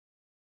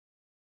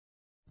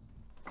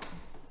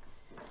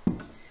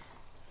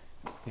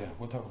Yeah,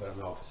 we'll talk about it in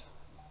the office.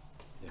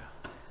 Yeah.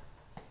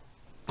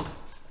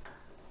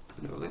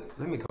 You know,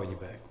 let me call you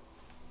back.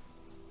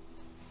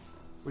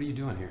 What are you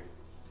doing here?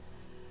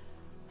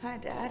 Hi,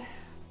 Dad.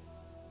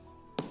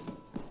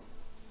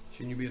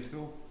 Shouldn't you be at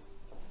school?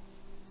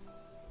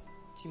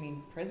 Do you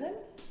mean prison?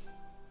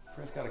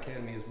 Prescott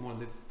Academy is one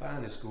of the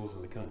finest schools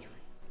in the country.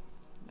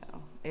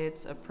 No,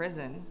 it's a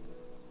prison.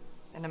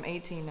 And I'm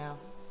 18 now.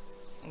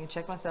 I can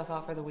check myself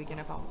out for the weekend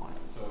if I want.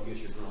 So I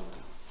guess you're grown now.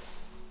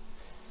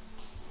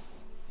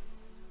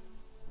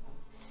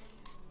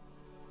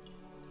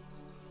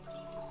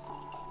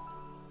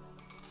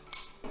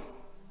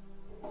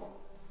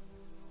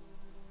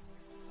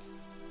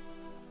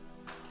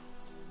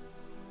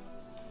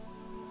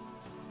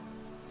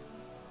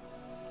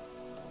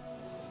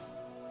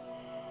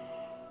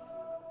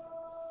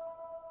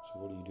 So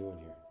what are you doing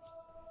here?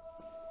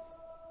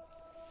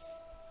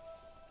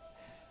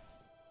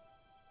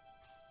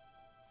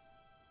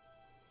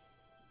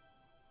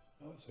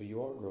 Oh, so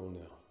you are grown now.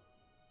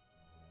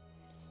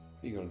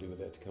 What are you gonna do with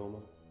that Tacoma?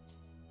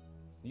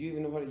 Do you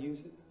even know how to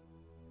use it?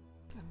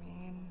 I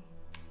mean,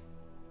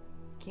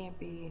 can't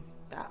be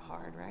that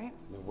hard, right?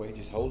 No, wait,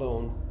 just hold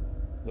on.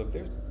 Look,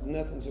 there's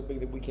nothing so big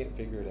that we can't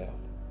figure it out.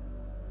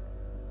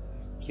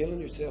 Killing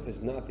yourself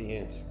is not the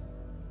answer.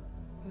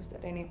 Who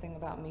said anything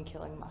about me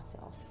killing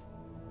myself?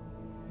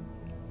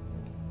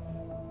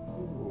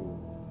 Ooh,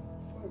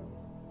 fuck.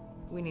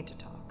 We need to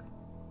talk.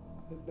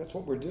 That's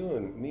what we're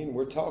doing.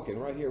 We're talking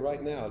right here,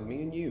 right now. Me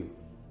and you.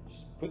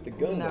 Just put the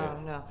gun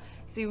down. No.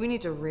 See, we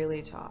need to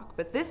really talk.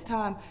 But this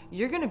time,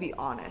 you're gonna be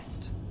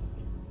honest.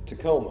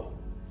 Tacoma.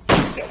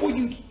 Will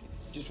you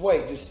just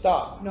wait? Just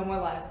stop. No more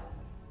lies.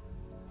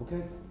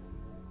 Okay.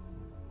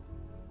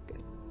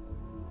 Good.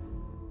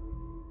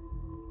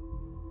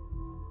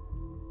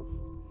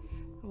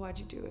 Why'd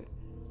you do it?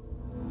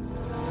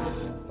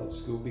 I thought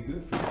school would be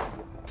good for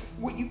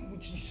you.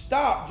 Would you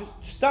stop? Just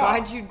stop.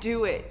 Why'd you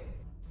do it?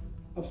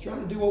 I was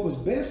trying to do what was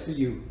best for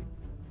you.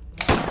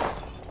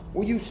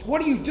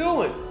 What are you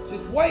doing?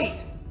 Just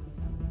wait.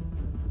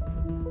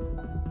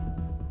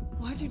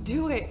 Why'd you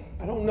do it?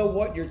 I don't know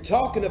what you're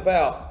talking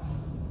about.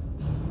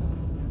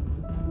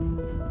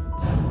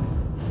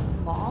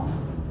 Mom?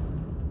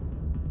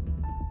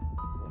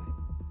 What?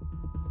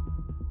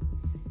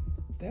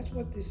 That's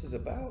what this is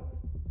about?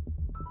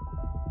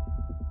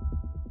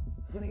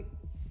 Honey,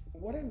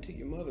 what happened to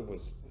your mother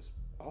was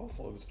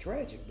awful. It was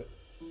tragic, but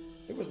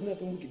there was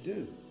nothing we could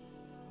do.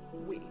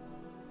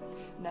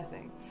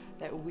 Nothing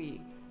that we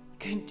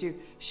could do.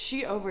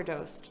 She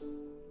overdosed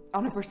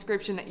on a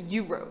prescription that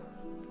you wrote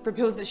for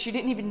pills that she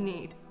didn't even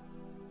need.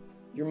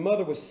 Your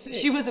mother was sick.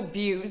 She was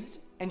abused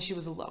and she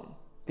was alone.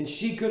 And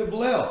she could have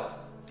left.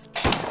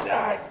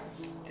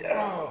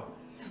 Tell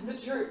the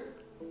truth.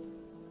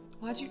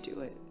 Why'd you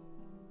do it?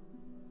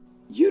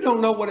 You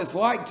don't know what it's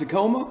like,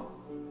 Tacoma.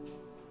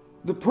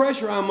 The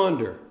pressure I'm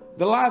under,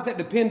 the lives that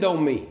depend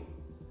on me.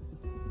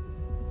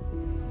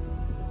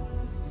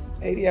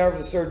 80 hours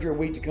of surgery a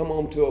week to come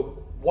home to a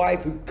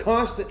wife who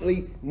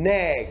constantly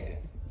nagged.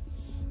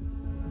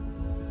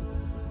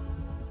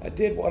 I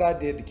did what I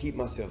did to keep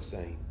myself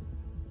sane.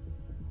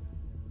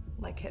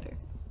 Like hit her.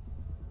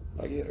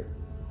 Like hit her.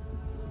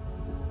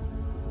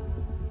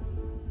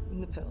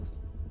 And the pills.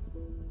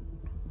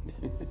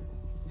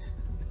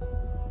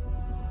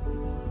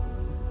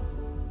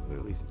 Well,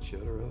 at least it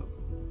shut her up.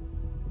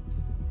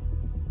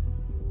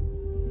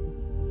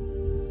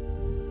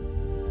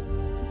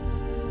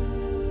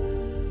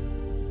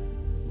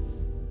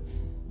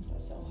 Was that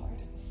so hard?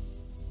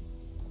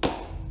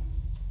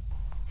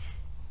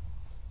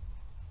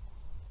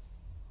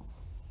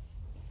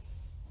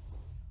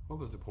 What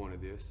was the point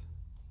of this?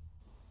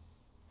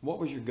 What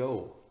was your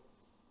goal?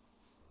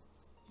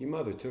 Your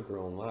mother took her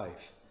own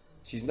life.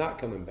 She's not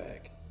coming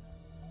back.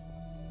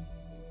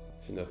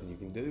 There's nothing you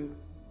can do.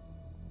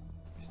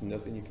 There's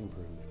nothing you can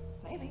prove.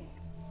 Maybe.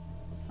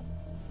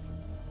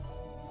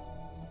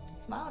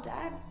 Smile,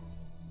 Dad.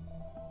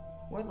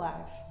 We're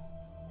live.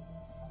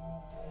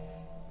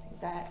 I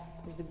think that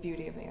is the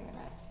beauty of the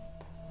internet.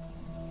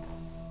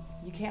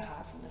 You can't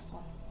hide from this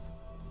one.